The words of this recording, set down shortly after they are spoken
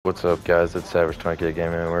What's up, guys? It's Savage 20K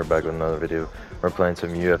Gaming, and we're back with another video. We're playing some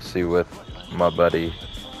UFC with my buddy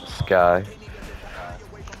Sky.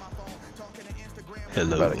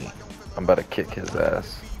 Hello. I'm about to kick his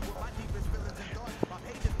ass.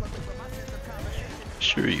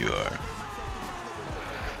 Sure you are.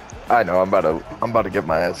 I know. I'm about to get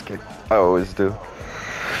my ass kicked. I always do.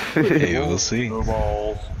 Hey, we'll see.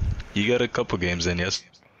 You got a couple games in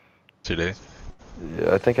yesterday.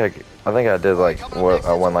 Yeah, I think I did like what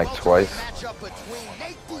I won like twice.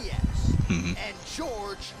 Mm-hmm.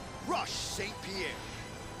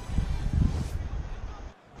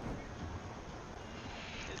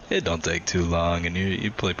 It don't take too long, and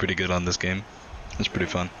you play pretty good on this game. It's pretty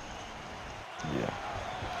fun. Yeah.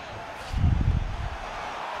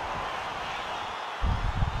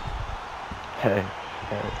 Hey.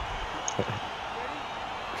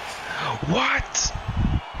 What?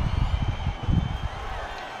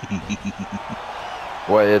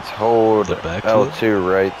 Well, it's hold The backflip? L2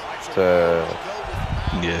 right to.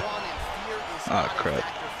 Yeah. Ah, crap.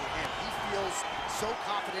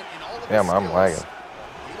 Damn, I'm lagging.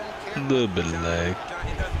 A little bit of lag. It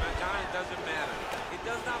doesn't matter. It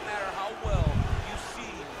does not matter how well you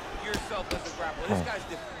see yourself as a grappler. This guy's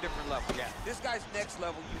different level. Yeah. This guy's next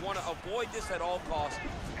level. You want to avoid this at all costs.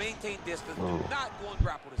 Maintain distance. Do not go and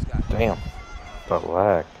grapple this guy. Damn. The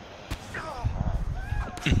lag.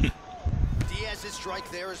 Diaz's strike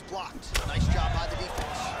there is blocked. Nice job by the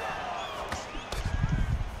defense.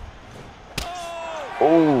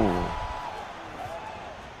 Oh.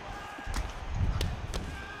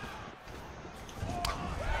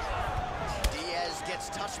 Diaz gets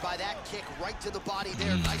touched by that kick right to the body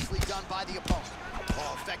there. Nicely done by the opponent.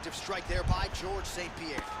 Oh, effective strike there by George St.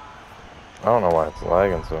 Pierre. I don't know why it's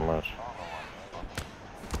lagging so much.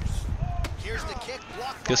 Here's the kick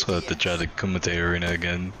blocked. Guess we'll have to try the commentate arena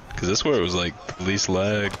again, because that's where it was like the least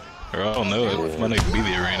lag. Or I don't know, it might not be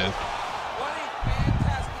the arena.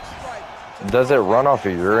 Does it run off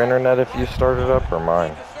of your internet if you start it up, or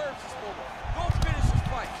mine?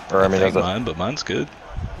 Or I mean, think does it? mine, but mine's good.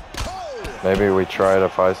 Maybe we try it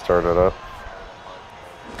if I start it up.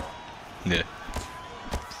 Yeah.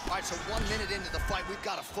 All right, so 1 minute into the fight, we've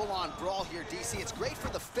got a full-on brawl here, DC. It's great for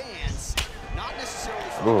the fans, not necessarily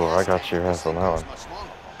for the Ooh, I gas got your tank. ass on that one. Much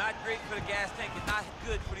longer. Not great for the gas tank and not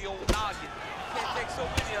good for the old noggin. You can't take so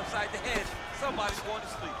many upside the head. Somebody's going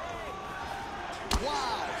to sleep.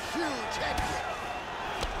 Wow, huge head kick.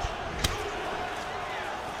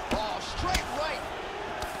 Oh, straight right.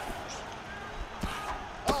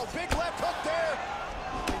 Oh, big left hook there.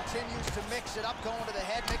 Continues to mix it up, going to the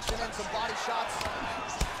head, mixing in some body shots.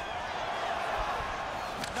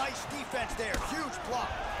 Nice defense there, huge block.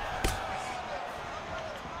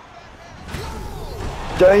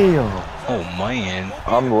 Damn! Oh man.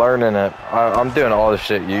 I'm learning it. I'm doing all the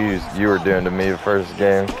shit you were doing to me the first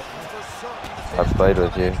game I played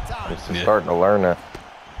with you. I'm just starting to learn it.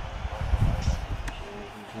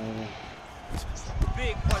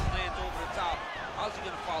 Big punch lands over the top. How's he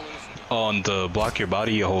going to follow this? On the block your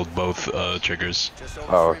body, you hold both triggers.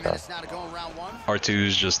 Oh, okay. R2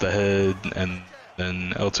 is just the head, and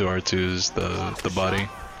then L2 R2 is the body.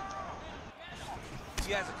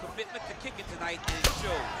 He has a commitment to kicking tonight, and it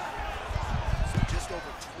shows. So just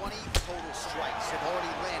over 20 total strikes have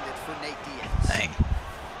already landed for Nate Diaz. Dang.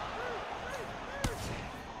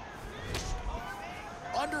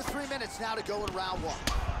 Under 3 minutes now to go in round one.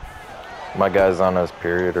 My guy's on his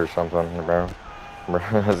period or something, bro.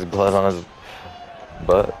 Has blood on his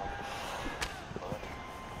butt.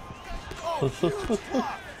 Oh, huge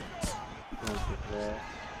block.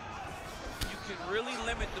 You can really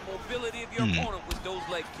limit the mobility of your opponent with those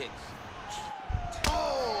leg kicks.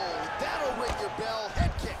 Oh, that'll ring your bell.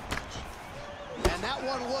 Head kick. And that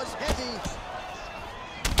one was heavy.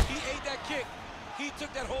 He ate that kick. He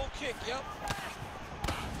took that whole kick, yep.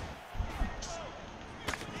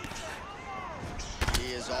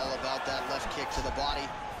 He is all about that left kick to the body.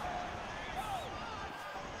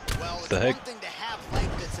 Well, it's The heck? one thing to have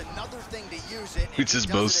length, it's another thing to use it. We just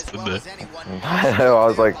boasted that. I know, I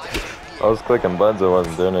was like, I was clicking buttons, I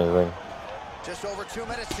wasn't doing anything. Just over 2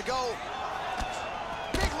 minutes to go.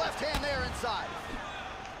 Big left hand there inside.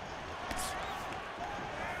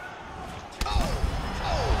 Good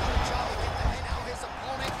job to get the head out. His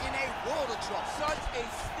opponent in a world of trouble. Such a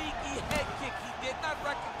sneaky head kick. He did not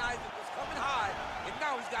recognize it was coming high, and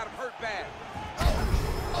now he's got him hurt bad.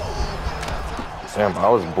 Damn, I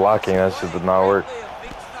was blocking, that shit did not work. He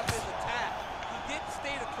didn't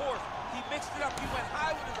stay the course. He mixed it up. He went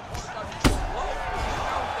high with his opponent. Now he's going low, and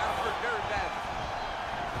now he's got him hurt very bad.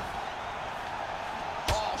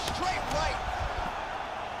 Oh, straight right.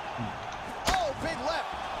 Oh, big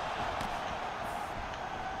left.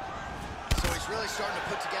 starting to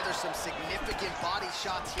put together some significant body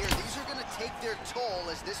shots here. These are going to take their toll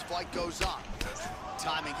as this fight goes on.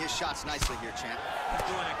 Timing his shots nicely here, champ. He's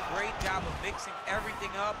doing a great job of mixing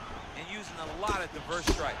everything up and using a lot of diverse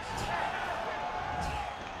strikes.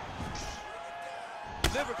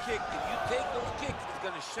 Liver kick, if you take those kicks, it's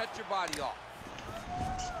going to shut your body off.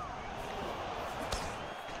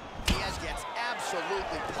 Diaz gets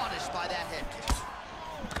absolutely punished by that head kick.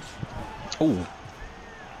 Oh.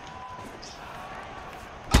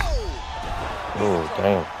 Oh,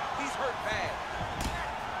 damn. He's hurt bad.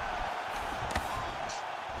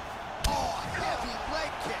 Oh, heavy leg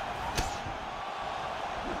kick.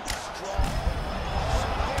 Strong.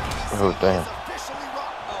 Oh, damn. Officially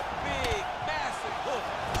rocked. A big, massive hook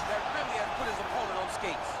that really has put his opponent on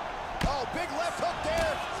skates. Oh, big left hook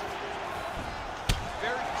there.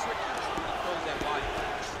 Very tricky when he throws that body.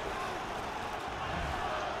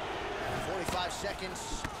 45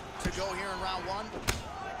 seconds to go here in round one.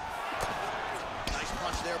 Nice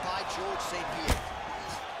punch there by George St. Pierre.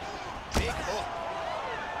 Big hook.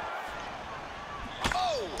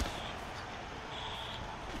 Oh!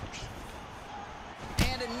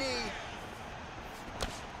 And a knee.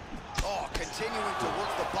 Oh, continuing to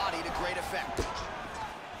work the body to great effect.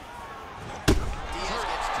 Diaz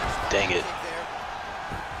gets touched by Dang that it. kick there.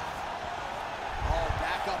 Oh,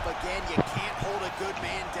 back up again. You can't hold a good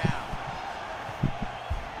man down.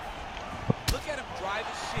 Look at him drive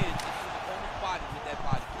his shin into his opponent's body with that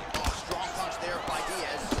body kick. Oh, strong punch there by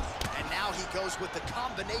Diaz. And now he goes with the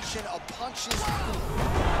combination of punches.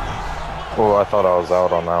 Oh, I thought I was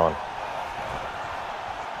out on that one.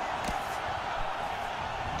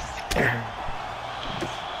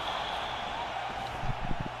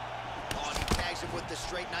 Oh, and he tags him with the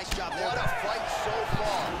straight. Nice job there. What a fight so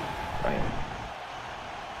far. Damn.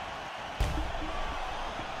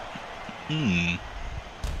 Hmm.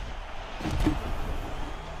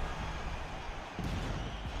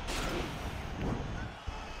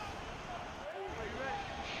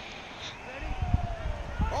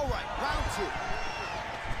 All right, round two.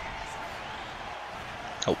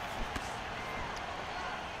 Oh.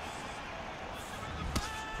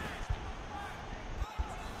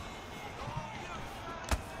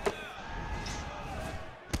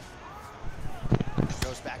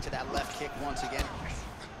 Goes back to that left kick once again.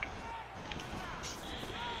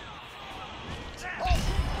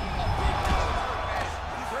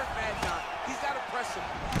 He's hurt bad, John. He's got to press him.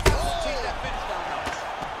 He's got to take that finish down now.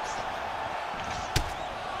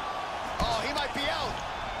 Oh, he might be out.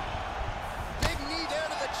 Big knee there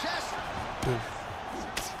to the chest.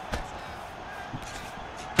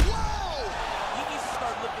 Whoa! He needs to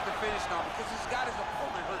start looking to finish now because he's got his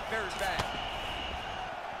opponent hurt very bad.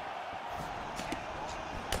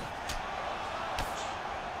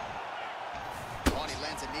 Oh, and he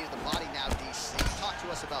lands a knee to the body now, DC. Talk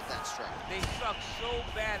to us about that strike. They suck so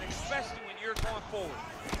bad, and especially when you're going forward.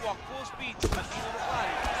 If you walk full speed to the knee of the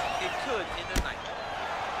body, it could end the night.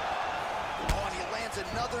 Oh, and he lands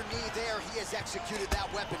another knee there. He has executed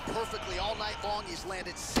that weapon perfectly all night long. He's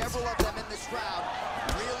landed several of them in this round.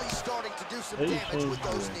 Really starting to do some damage with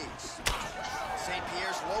those knees. St.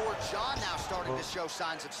 Pierre's lower jaw now starting to show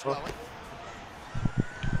signs of swelling.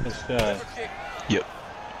 This guy. Liver kick. Yep.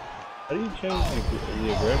 How do you change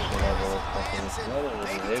the aggression level of Lands fucking it. another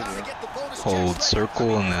Maybe behavior? trying to get the bonus Hold checks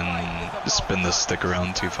circle and then spin the stick around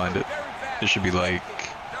until you find it. It should be like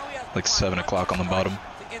Now he has to 7 find o'clock on the bottom.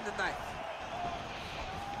 to end the night.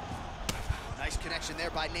 Nice connection there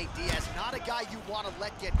by Nate Diaz. Not a guy you want to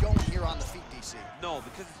let get going here on the feet, DC. No,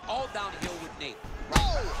 because it's all downhill with Nate. Oh!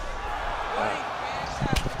 What a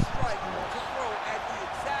fantastic strike to throw at the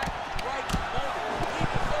exact right moment. He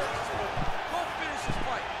deserves this one. Go finish his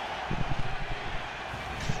fight.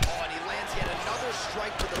 Oh, and he lands yet another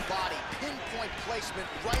strike to the body. Pinpoint placement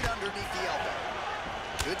right underneath the elbow.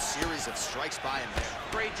 Good series of strikes by him there.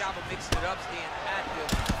 Great job of mixing it up, staying active,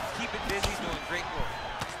 keeping busy, doing great work.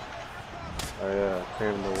 Oh yeah,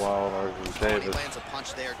 came the wild Arjun Oh, and he Davis. lands a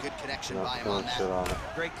punch there. Good connection by Not him on throwing shit that. on it.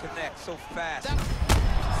 Great connect, so fast. That-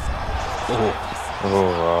 Oh,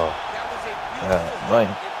 wow. That was a beautiful Yeah, hook. right.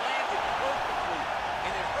 It landed perfectly,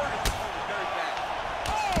 and it hurt his opponent very bad.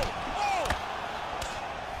 Oh!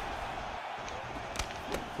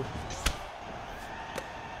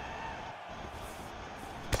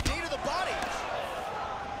 Knee to the body.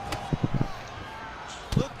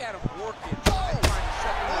 Look at him working. Trying to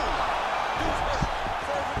shut him up. Dude's hurt.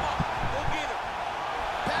 Serve him up. Go get him.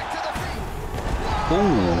 Back to the feet.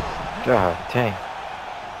 Ooh. God dang.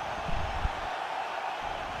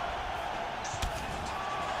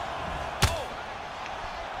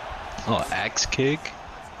 Oh, axe kick?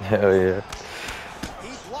 Hell yeah.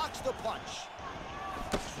 He blocks the punch.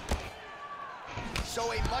 So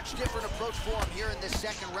a much different approach for him here in this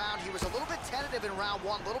second round. He was a little bit tentative in round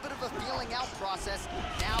one, a little bit of a feeling out process.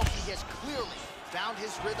 Now he has clearly found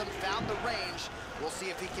his rhythm, found the range. We'll see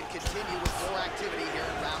if he can continue with more activity here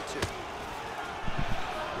in round two.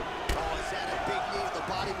 Oh, is that a big knee to the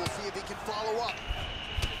body? We'll see if he can follow up.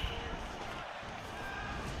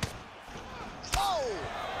 Oh!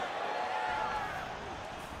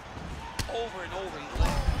 Over and over.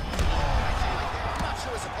 I'm not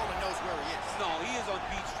sure his opponent knows where he is. No, he is on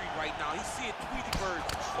Beach Street right now. He's seeing Tweety Bird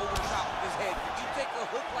over the top of his head. If you take a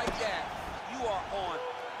hook like that, you are on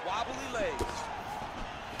wobbly legs.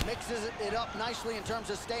 Mixes it up nicely in terms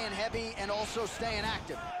of staying heavy and also staying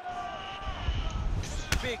active.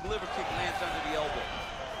 Big liver kick lands under the elbow.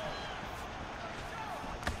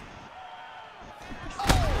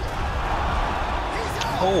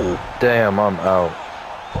 Oh, damn, I'm out.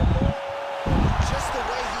 Just the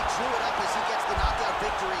way he drew it up as he gets the knockout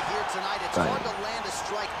victory here tonight. It's hard to land a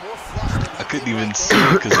strike more flush than I couldn't even see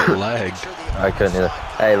it because it lagged. I couldn't either.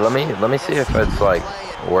 Hey, let me see if it's like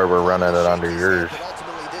where we're running it under yours.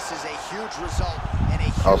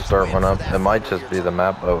 I'll start one up. It might just be the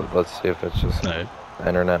map, but let's see if it's just No. the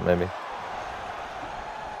internet maybe.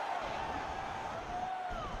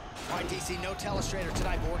 All right, DC, no telestrator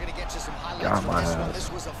tonight, but we're going to get you some highlights Got from my this one. ass.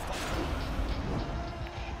 This was a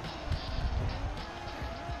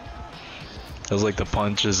That was like the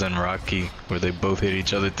punches in Rocky where they both hit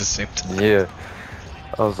each other at the same time. Yeah.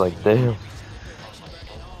 I was like, damn.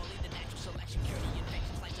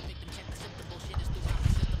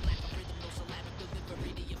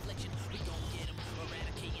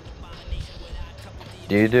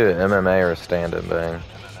 Do you do MMA or stand-up bang?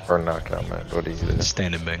 Or knockout match? What do you do?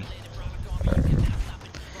 Standing bang.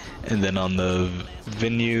 And then on the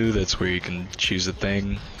venue, that's where you can choose a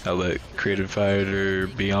thing. I'll let Creative Fighter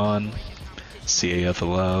be on. CAF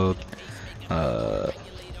allowed.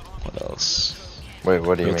 What else? Wait,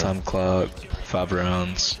 what do you Real mean? time clock. 5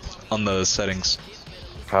 rounds. On the settings.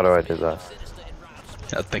 How do I do that?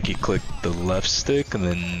 I think you click the left stick and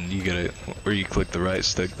then you gotta, or you click the right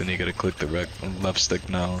stick, then you gotta click the left stick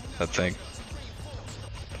now, I think.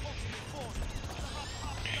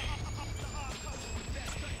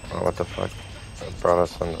 Oh, what the fuck? It brought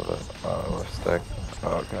us into the left stick.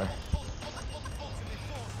 Oh, okay.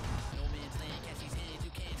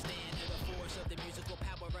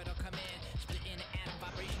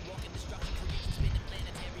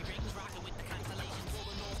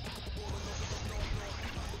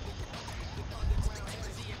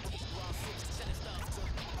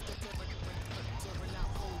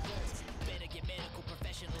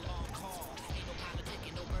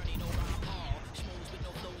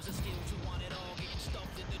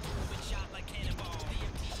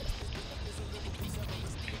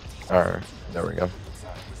 Alright, there we go.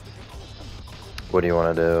 What do you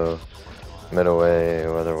want to do? Middleweight,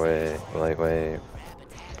 weatherweight, lightweight,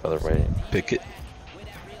 featherweight? Pick it.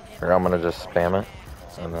 Or I'm gonna just spam it,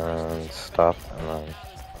 and then stop, and then...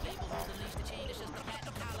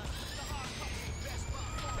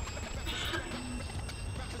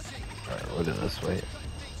 Alright, we'll do this weight.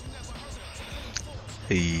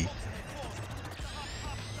 Hey.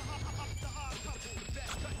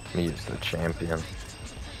 Let me use the champion.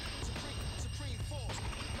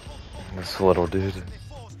 This little dude.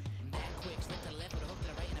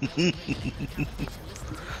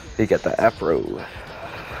 He got the afro.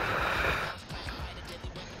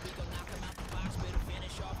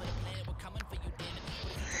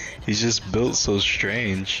 He's just built so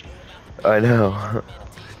strange. I know.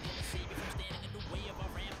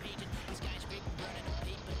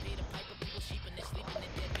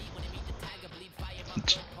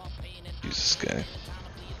 Use this guy.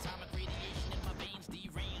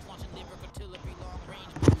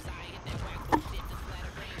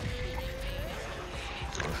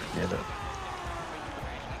 Get it.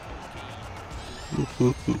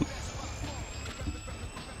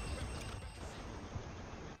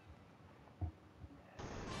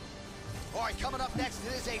 All right, coming up next,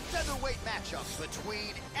 it is a featherweight matchup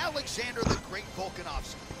between Alexander the Great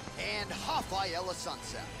Volkanovski and Rafael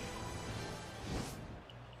Assunção.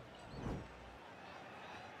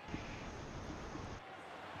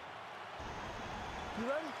 You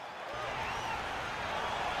ready?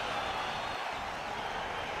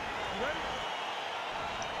 You ready?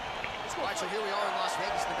 All right, so here we are in Las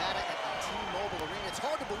Vegas, Nevada at the T-Mobile Arena. It's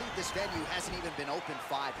hard to believe this venue hasn't even been open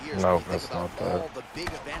 5 years. No, When you think that's about not bad. all the big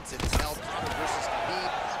events it has held, Conor versus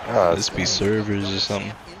Khabib. God, This be servers or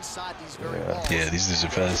something. Inside these very Yeah. walls. Yeah, these dudes are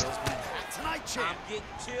fast. Tonight, champ. I'm getting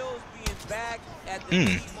chills being back at the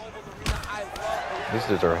T-Mobile Arena. I love it. These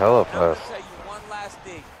dudes are hella I'm gonna fast. tell you one last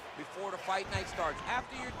thing before the fight. fight night starts.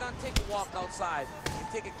 After you're done, take a walk outside and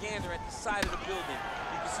take a gander at the side of the building.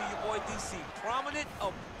 You can see your boy DC prominent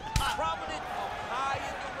up high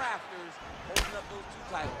in the rafters, holding up those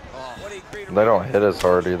 2 titles. Oh, what a great. They don't hit as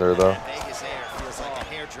hard either, though. Vegas air feels like a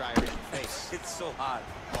hairdryer in your face. It's so hot.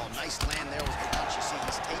 Oh, nice land there with the punch. You see,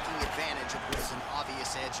 he's taking advantage of what is an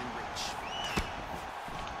obvious edge and reach.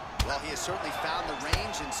 Well, he has certainly found the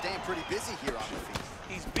range and staying pretty busy here on the feet.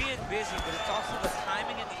 He's being busy, but it's also the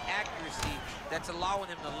timing and the accuracy that's allowing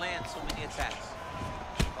him to land so many attacks.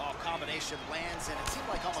 Oh, combination lands, and it seemed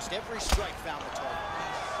like almost every strike found the target.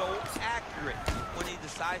 He's so accurate when he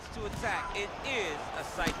decides to attack. It is a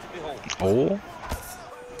sight to behold. Oh.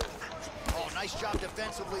 Oh, nice job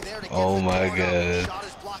defensively there to get Oh the my corner. God. Shot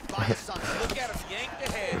is blocked by his son. Look at him yank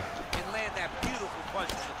the head and land that beautiful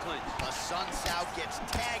punch in the clinch. A Sun Sao gets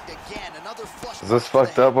tagged again. Another flush. Is this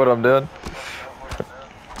fucked up what I'm doing?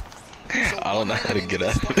 I don't know how to get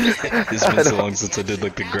out of it. It's been so long since I did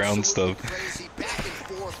like the ground stuff. Crazy back and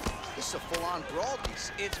forth. This is a full-on brawl.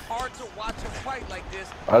 It's hard to watch a fight like this.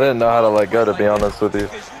 I didn't know how to let go, to be honest with you.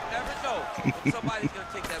 Because you never know when somebody's going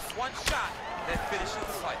to take that one shot that finishes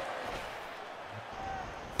the fight.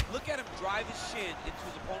 Look at him drive his shin into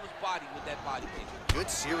his opponent's body with that body kick. Good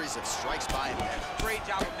series of strikes by him there. Great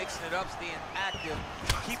job of mixing it up, staying active,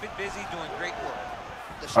 keeping busy, doing great work.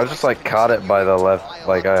 I just like caught it by the left,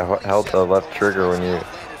 like I held the left trigger when you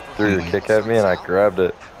threw your kick at me and I grabbed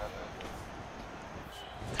it.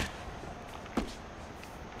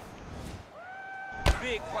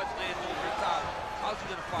 Big punch lands over the top. How's he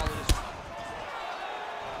going to follow this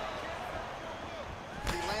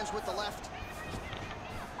one? He lands with the left.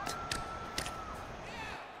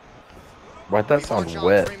 Why'd that sound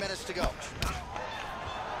wet? 3 minutes to go. Look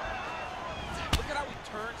at how he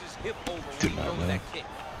turns his hip over when Do he not throws know. that kick.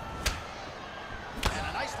 And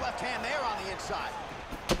a nice left hand there on the inside.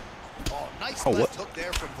 Oh, nice Oh, left what? hook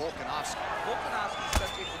there from Volkanovski. Volkanovski's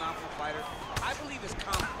such a phenomenal fighter. I believe his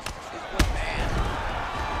confidence is what, man.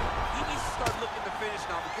 He needs to start looking to finish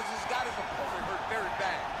now because he's got his opponent hurt very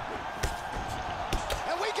bad.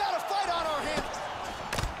 And we got a fight on our hands.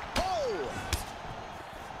 Oh!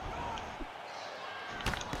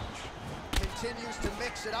 Continues to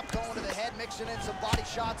mix it up, going to the head, mixing in some body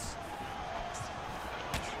shots.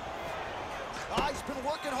 He's been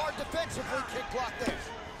working hard defensively. Kick block there.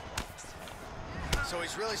 So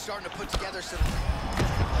he's really starting to put together some...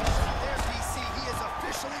 There's DC. He is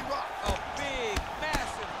officially rocked. A big,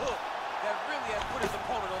 massive hook that really has put his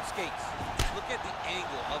opponent on skates. Look at the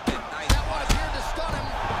angle of that knife. That one appeared to stun him.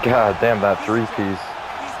 God damn, that 3-piece.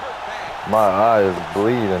 He's hurt bad. My eye is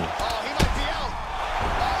bleeding. Oh, he might be out.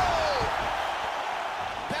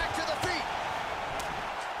 Oh! Back to the feet.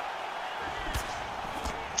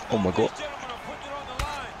 Oh my God. These gentlemen are putting it on the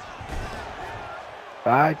line.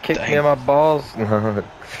 Ah, kicked me in my balls.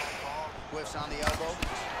 Whiffs on the elbow.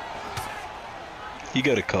 You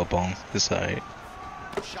got a cup on. It's alright.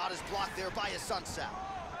 Shot is blocked there by his Sun Sao.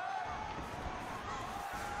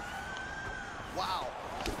 Wow.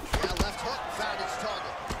 Yeah, left hook found its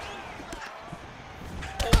target.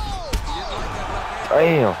 Oh!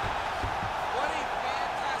 Damn. What a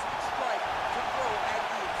fantastic strike to throw at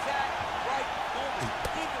the exact right moment.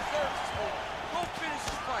 He deserves this hold. Go finish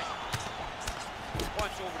this fight.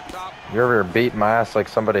 Punch over the top. You ever beat my ass like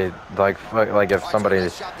somebody, like if somebody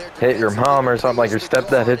hit your mom or something, like your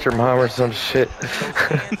stepdad hit your mom or some shit? Those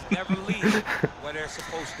hands never leave where they're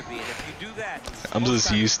supposed to be. And if you do that, I'm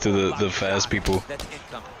just used to the fast people. that's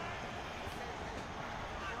incoming.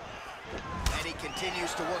 And he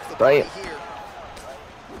continues to work the body Damn. here.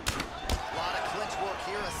 A lot of clinch work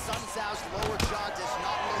here. A Sun Sao's lower jaw does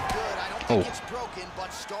not look good. I don't think Oh. it's broken,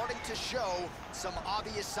 but starting to show some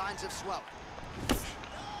obvious signs of swelling.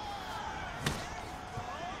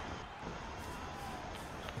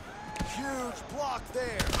 Huge block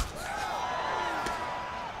there.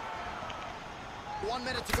 1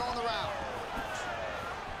 minute to go in the round.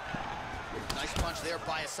 Nice punch there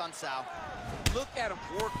by a Sun Sao. Look at him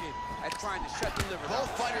working at trying to shut the liver.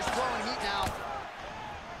 Both fighters throwing heat now.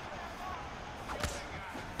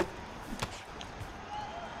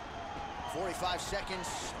 .45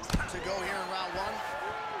 seconds to go here in round one.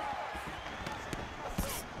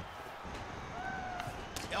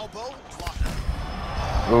 Elbow blocked.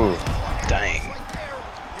 Ooh. Dang. Right there.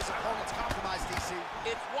 His opponent's compromised, DC.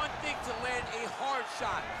 It's one thing to land a hard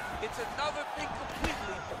shot. It's another thing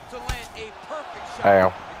completely to land a perfect shot. Ow.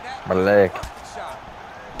 And that My was a leg. perfect shot.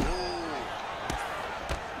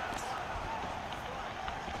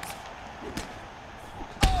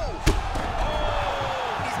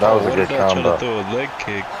 That was a What good if I try combo. to throw a leg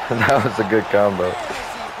kick? That was a good combo. Is he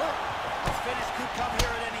hurt? The finish could come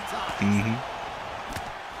here at any time.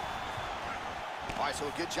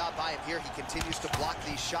 a good job by him here. He continues to block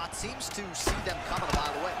these shots. Seems to see them coming a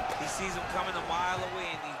mile away. He sees them coming a mile away,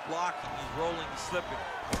 and he's blocking, he's rolling, he's slipping.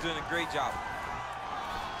 He's doing a great job.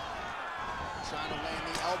 Trying to land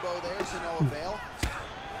the elbow there to no avail.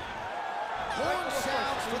 Horn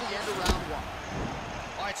sounds for the end of round one.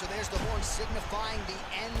 All right, so there's the horn signifying the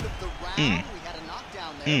end of the round. We had a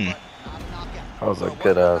knockdown there, but not a knockout. That was a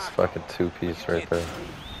good-ass fucking two-piece right there.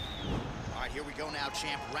 All right, here we go now,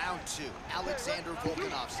 champ. Round two. Alexander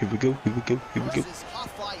Volkanovski. Here we go, here we go, here we go. Versus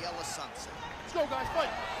Rafael Assunção. Let's go, guys, fight.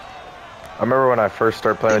 I remember when I first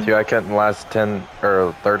started playing with you, I couldn't last 10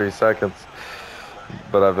 or 30 seconds.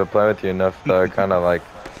 But I've been playing with you enough that I kind of like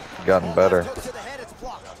gotten better. Hook to the head, it's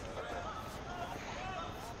blocked.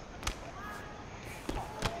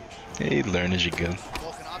 Hey, learn as you go.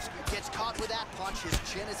 Volkanovski gets caught with that punch. His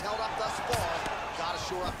chin is held up thus far. Got to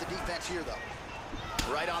shore up the defense here, though.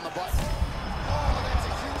 Right on the button. Oh, that's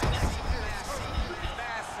a huge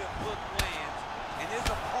Massive hook lands, and his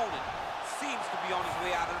opponent seems to be on his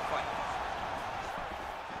way out of the fight.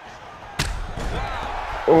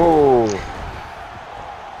 Wow. Oh.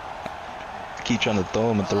 I keep trying to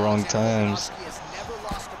throw him at the wrong times. Volkanovski has never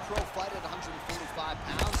lost a pro fight at 145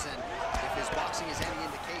 pounds, and if his boxing is any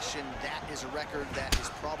indication, that is a record that is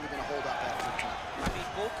probably going to hold up after time. I mean,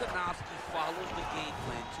 Volkanovski follows the game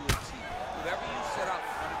plan to a T. Whatever you set out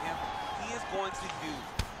in front of him, he is going to do,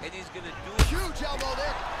 and he's going to do it. Huge elbow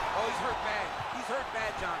there. Oh, he's hurt bad. He's hurt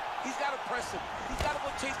bad, John. He's got to press him. He's got to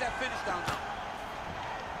go chase that finish down now.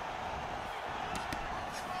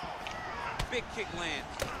 Big kick lands.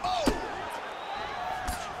 Oh!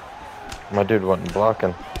 My dude wasn't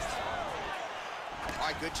blocking. All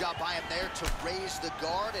right, good job by him there to raise the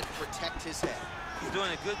guard and protect his head. He's doing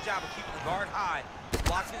a good job of keeping the guard high,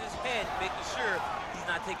 blocking his head, making sure he's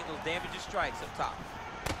not taking those damaging strikes up top.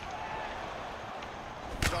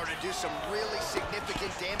 Starting to do some really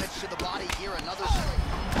significant damage to the body here. Another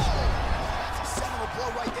that's a seminal blow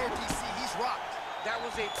right there, DC. He's rocked. That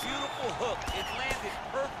was a beautiful hook. It landed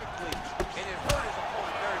perfectly, and it hurt his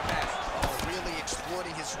opponent very fast. Oh, really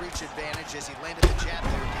exploiting his reach advantage as he landed the jab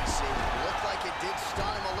there, DC. Looked like it did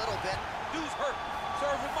stun him a little bit. Dude's hurt.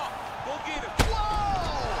 Serve him up. Go get him.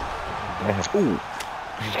 Whoa! Man. Ooh.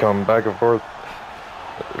 He's coming back and forth.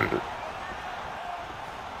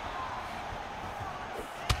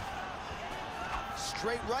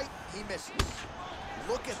 Straight right, he misses.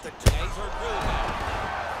 Look at the... Yeah, he's hurt really bad.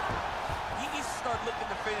 He needs to start looking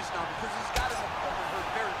to finish now because he's got his opponent hurt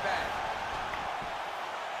very bad.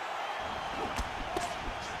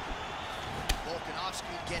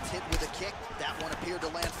 Volkanovski gets hit with a kick. That one appeared to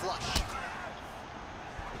land flush.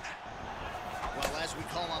 Well, as we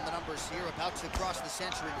call on the numbers here, about to cross the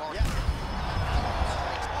century mark. Yeah.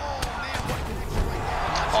 Oh, man, what connection right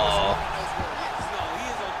there. Oh. No, he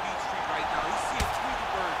is on Beach Street right now. He's seeing Tweety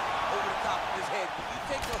Bird over the top of his head. When you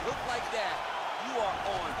take a hook like that, you are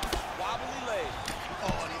on wobbly legs.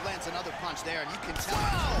 Oh, and he lands another punch there, and you can tell.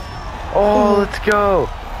 Oh, let's go.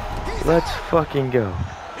 Let's fucking go.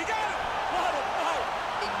 He got it! What a fight!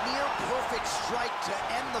 A near perfect strike to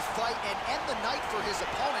end the fight and end the night for his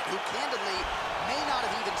opponent, who candidly may not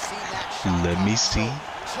have even seen that shot. Let me see.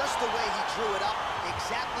 Just the way he drew it up,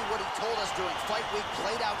 exactly what he told us during fight week,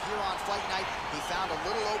 played out here on fight night. He found a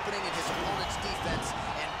little opening in his opponent's defense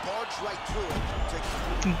and barged right through it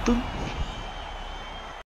to...